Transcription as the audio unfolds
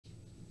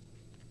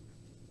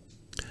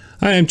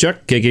Hi, I'm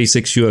Chuck,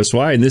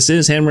 KK6USY, and this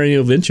is Ham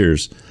Radio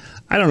Ventures.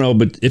 I don't know,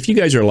 but if you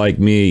guys are like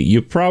me,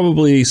 you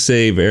probably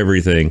save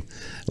everything.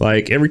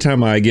 Like every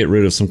time I get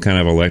rid of some kind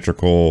of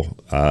electrical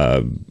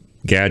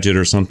gadget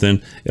or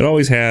something, it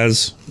always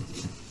has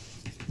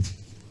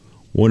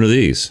one of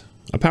these,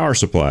 a power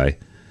supply. I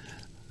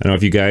don't know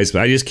if you guys,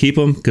 but I just keep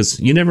them because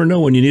you never know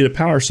when you need a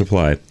power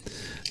supply.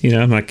 You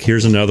know, like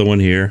here's another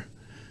one here.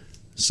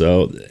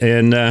 So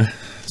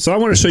I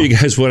want to show you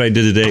guys what I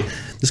did today.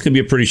 This could be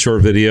a pretty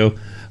short video,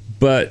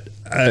 but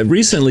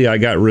recently I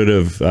got rid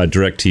of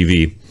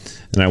DirecTV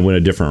and I went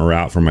a different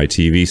route for my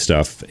TV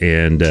stuff,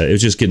 and it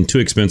was just getting too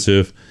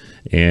expensive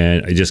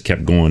and it just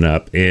kept going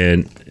up.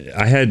 And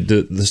I had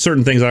the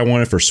certain things I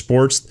wanted for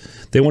sports,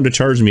 they wanted to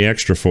charge me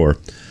extra for.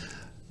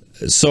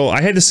 So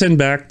I had to send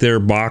back their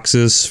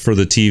boxes for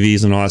the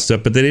TVs and all that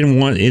stuff, but they didn't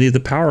want any of the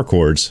power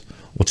cords.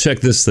 Well, check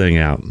this thing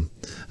out. I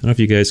don't know if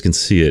you guys can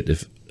see it.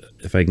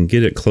 If I can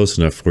get it close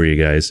enough for you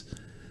guys.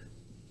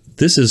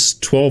 This is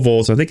 12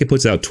 volts. I think it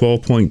puts out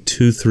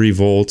 12.23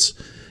 volts,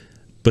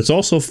 but it's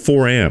also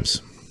 4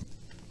 amps.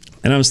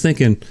 And I was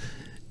thinking,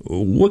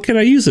 what can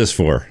I use this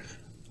for?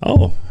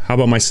 Oh, how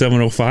about my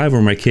 705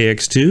 or my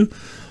KX2?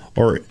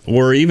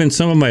 Or even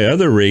some of my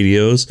other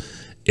radios,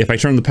 if I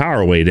turn the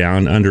power way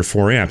down under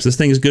 4 amps. This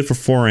thing is good for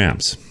 4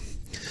 amps.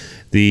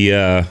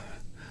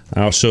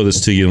 I'll show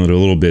this to you in a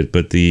little bit,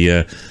 but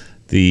the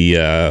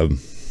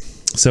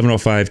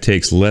 705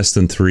 takes less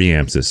than 3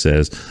 amps, it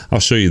says. I'll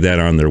show you that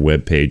on their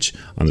webpage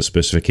on the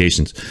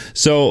specifications.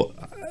 So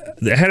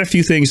I had a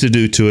few things to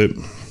do to it.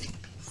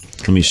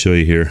 Let me show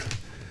you here.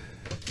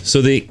 So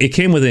it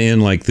came with an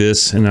end like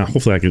this, and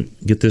hopefully I can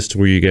get this to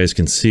where you guys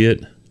can see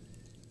it.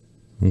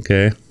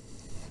 Okay.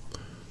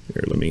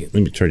 Here, let me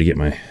try to get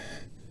my...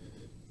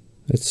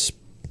 That's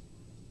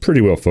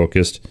pretty well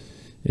focused.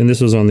 And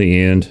this was on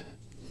the end.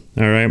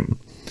 All right.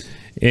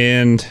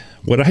 And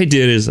what I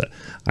did is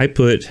I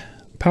put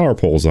power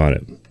poles on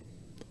it.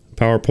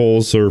 Power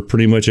poles are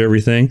pretty much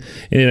everything,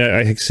 and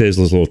it says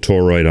there's a little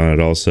toroid on it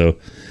also.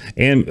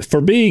 And for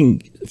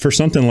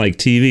something like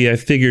TV, I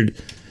figured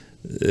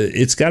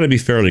it's got to be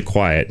fairly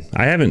quiet.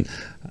 I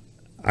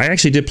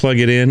actually did plug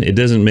it in. It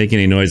doesn't make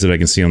any noise that I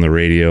can see on the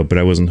radio, but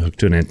I wasn't hooked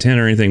to an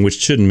antenna or anything, which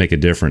shouldn't make a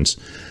difference.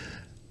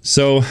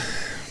 So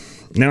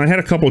now I had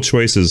a couple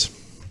choices.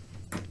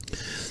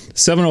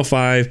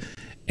 705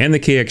 and the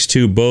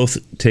KX2 both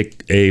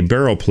take a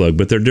barrel plug,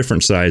 but they're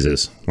different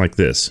sizes, like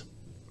this.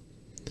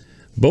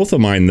 Both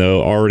of mine,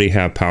 though, already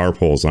have power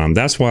poles on them.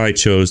 That's why I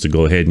chose to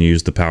go ahead and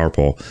use the power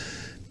pole.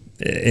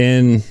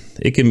 And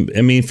it can,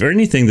 I mean, for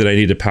anything that I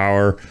need to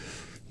power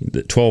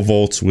the 12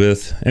 volts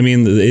with, I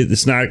mean,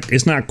 it's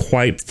not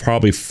quite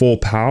probably full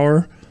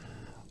power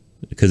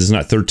because it's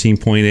not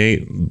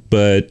 13.8,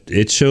 but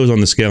it shows on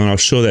the scale, and I'll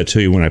show that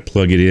to you when I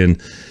plug it in.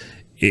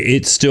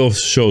 It still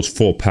shows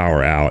full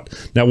power out.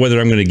 Now,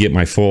 whether I'm going to get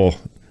my full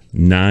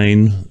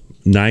 9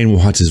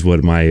 watts is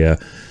what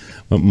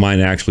mine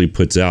actually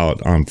puts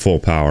out on full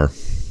power.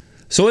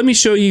 So let me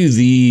show you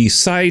the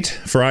site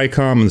for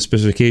ICOM and the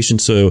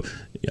specifications so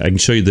I can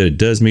show you that it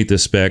does meet the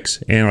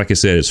specs. And like I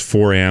said, it's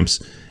 4 amps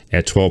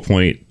at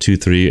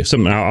 12.23.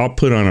 Something I'll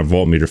put on a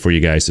voltmeter for you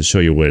guys to show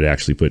you what it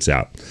actually puts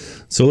out.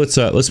 So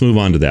let's move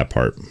on to that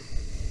part.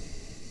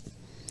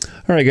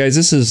 All right, guys,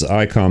 this is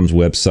ICOM's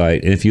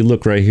website, and if you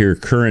look right here,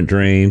 current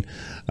drain,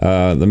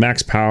 the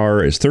max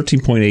power is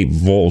 13.8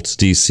 volts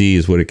DC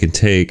is what it can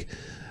take.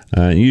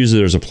 Usually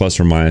there's a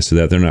plus or minus to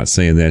that. They're not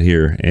saying that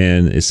here.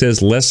 And it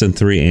says less than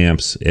 3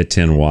 amps at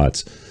 10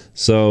 watts.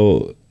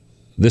 So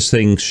this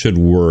thing should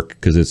work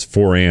because it's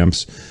 4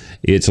 amps.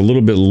 It's a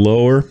little bit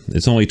lower.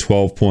 It's only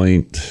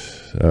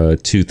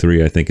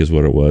 12.23, I think is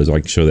what it was. I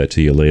can show that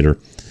to you later.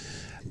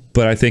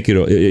 But I think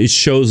it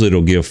shows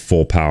it'll give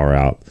full power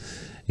out.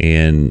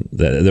 And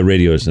the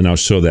radios, and I'll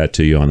show that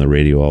to you on the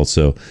radio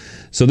also.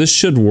 So this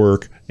should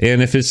work.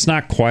 And if it's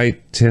not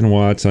quite 10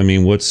 watts, I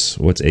mean, what's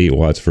 8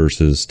 watts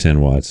versus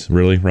 10 watts?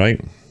 Really, right?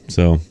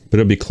 So, but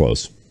it'll be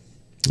close.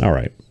 All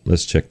right,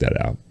 let's check that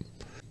out.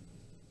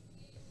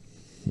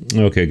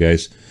 Okay,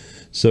 guys.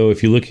 So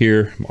if you look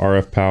here,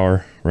 RF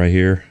power right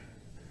here,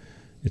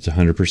 it's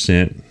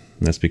 100%.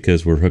 That's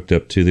because we're hooked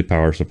up to the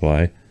power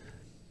supply.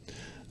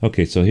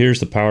 Okay, so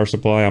here's the power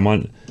supply. I'm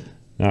on...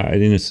 I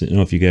didn't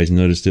know if you guys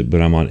noticed it, but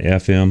I'm on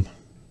FM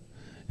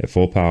at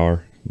full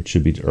power, which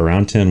should be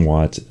around 10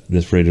 watts.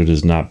 This radio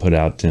does not put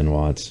out 10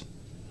 watts,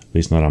 at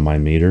least not on my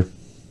meter.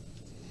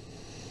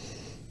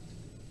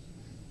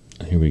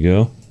 Here we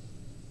go.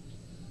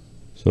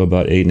 So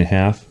about 8.5,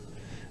 and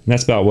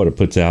that's about what it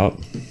puts out.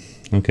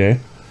 Okay,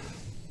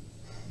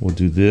 we'll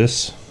do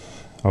this.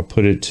 I'll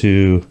put it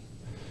to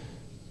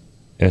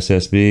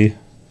SSB,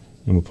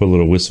 and we'll put a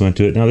little whistle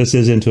into it. Now this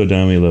is into a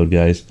dummy load,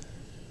 guys.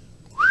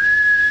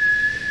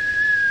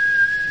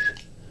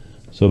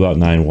 So about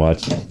 9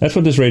 watts. That's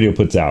what this radio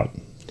puts out,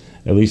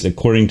 at least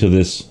according to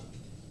this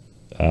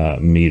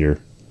meter.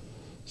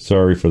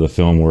 Sorry for the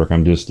film work.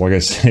 I'm just, like I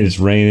said, it's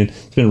raining.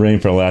 It's been raining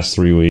for the last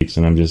 3 weeks,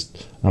 and I'm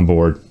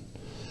bored.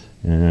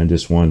 And I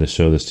just wanted to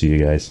show this to you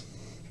guys,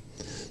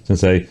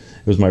 since it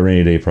was my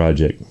rainy day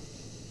project.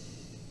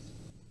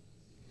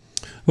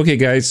 Okay,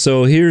 guys,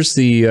 so here's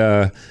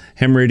the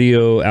ham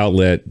radio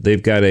outlet.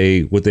 They've got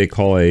a what they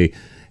call a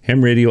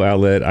ham radio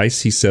outlet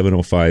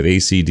IC-705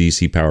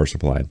 AC/DC power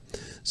supply.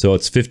 So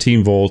it's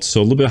 15 volts,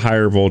 so a little bit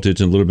higher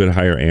voltage and a little bit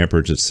higher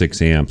amperage at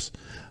 6 amps.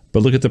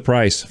 But look at the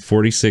price,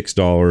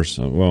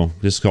 $46. Well,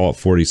 just call it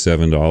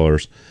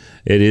 $47.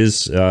 It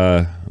is,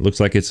 looks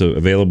like it's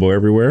available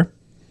everywhere.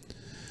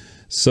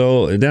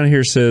 So down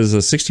here says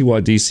a 60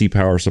 watt DC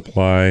power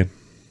supply,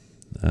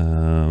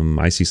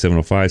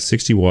 IC-705,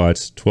 60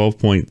 watts,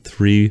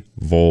 12.3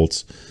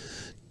 volts.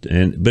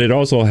 But it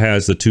also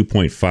has the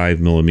 2.5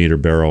 millimeter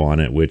barrel on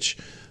it, which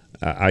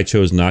I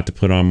chose not to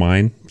put on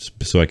mine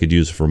so I could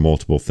use it for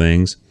multiple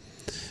things.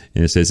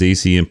 And it says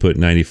AC input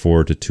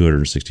 94 to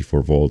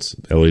 264 volts,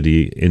 LED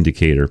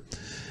indicator.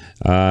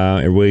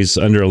 It weighs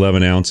under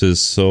 11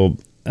 ounces. So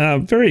I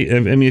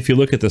mean, if you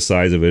look at the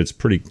size of it, it's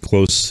pretty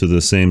close to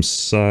the same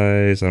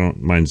size.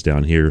 Mine's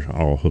down here,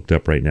 all hooked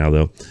up right now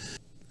though.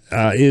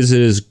 Is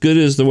it as good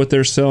as what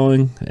they're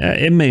selling?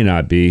 It may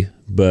not be,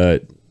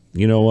 but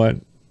you know what?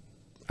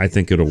 I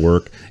think it'll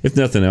work. If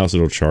nothing else,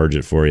 it'll charge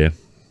it for you.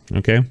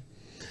 Okay?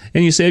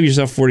 And you save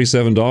yourself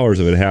 $47 if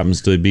it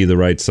happens to be the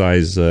right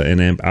size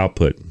and amp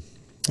output.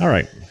 All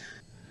right.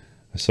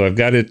 So I've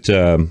got it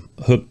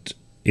hooked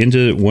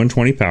into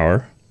 120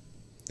 power.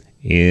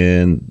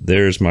 And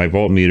there's my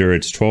voltmeter.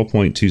 It's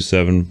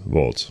 12.27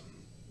 volts.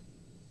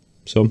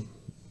 So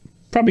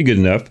probably good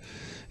enough.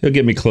 It'll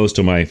get me close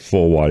to my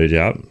full wattage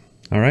out.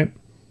 All right.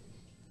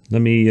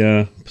 Let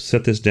me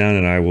set this down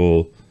and I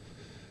will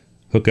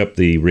hook up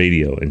the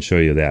radio and show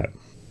you that.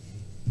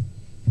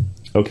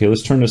 Okay,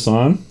 let's turn this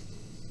on.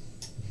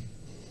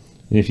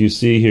 And if you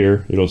see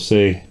here, it'll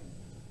say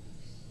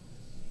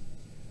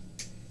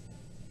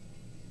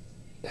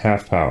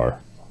half power.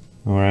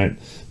 All right,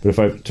 but if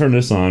I turn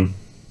this on,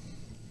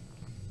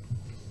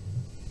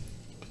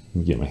 let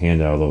me get my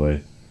hand out of the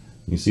way.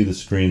 You see the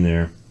screen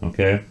there,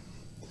 okay?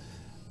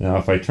 Now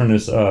if I turn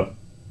this up,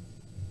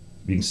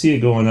 you can see it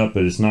going up,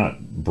 but it's not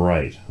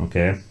bright,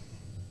 okay?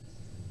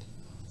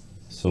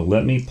 So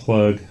let me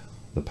plug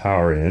the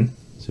power in.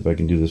 See if I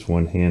can do this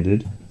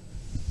one-handed.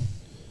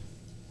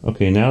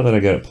 Okay, now that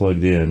I got it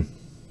plugged in,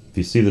 if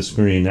you see the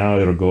screen, now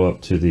it'll go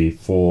up to the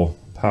full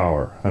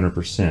power,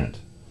 100%.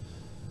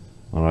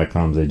 On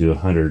ICOMs they do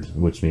 100,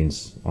 which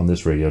means on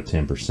this radio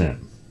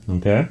 10%.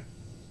 Okay?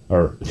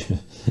 Or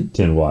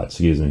 10 watts,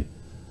 excuse me.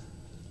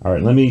 All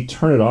right, let me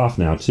turn it off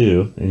now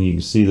too, and you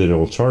can see that it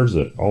will charge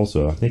it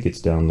also. I think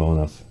it's down low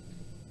enough.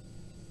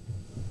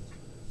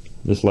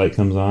 This light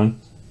comes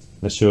on.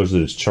 That shows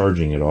that it's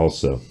charging it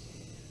also.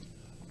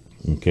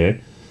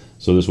 Okay?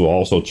 So this will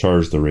also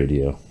charge the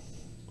radio.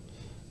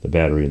 The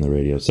battery in the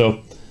radio.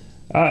 So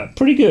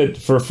pretty good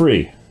for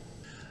free.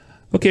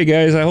 Okay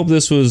guys, I hope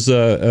this was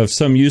of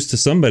some use to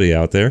somebody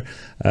out there.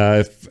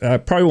 I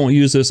probably won't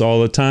use this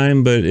all the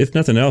time, but if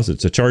nothing else,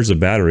 to charge the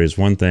battery is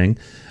one thing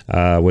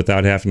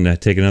without having to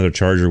take another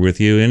charger with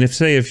you. And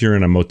if you're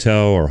in a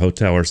motel or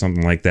hotel or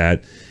something like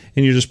that,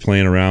 and you're just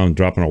playing around,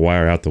 dropping a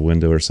wire out the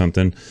window or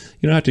something,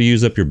 you don't have to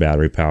use up your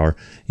battery power.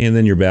 And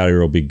then your battery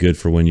will be good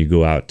for when you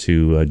go out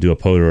to do a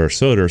poto or a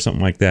soda or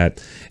something like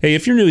that. Hey,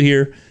 if you're new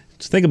here,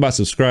 think about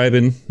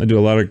subscribing. I do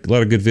a lot of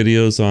good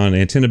videos on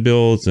antenna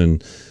builds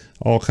and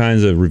all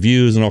kinds of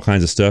reviews and all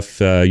kinds of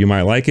stuff. You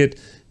might like it.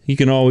 You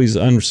can always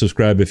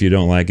unsubscribe if you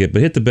don't like it,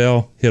 but hit the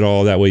bell, hit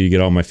all, that way you get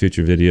all my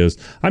future videos.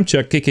 I'm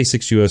Chuck,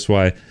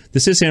 KK6USY.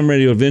 This is Ham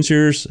Radio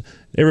Adventures.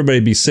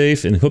 Everybody be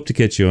safe and hope to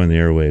catch you on the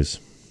airwaves.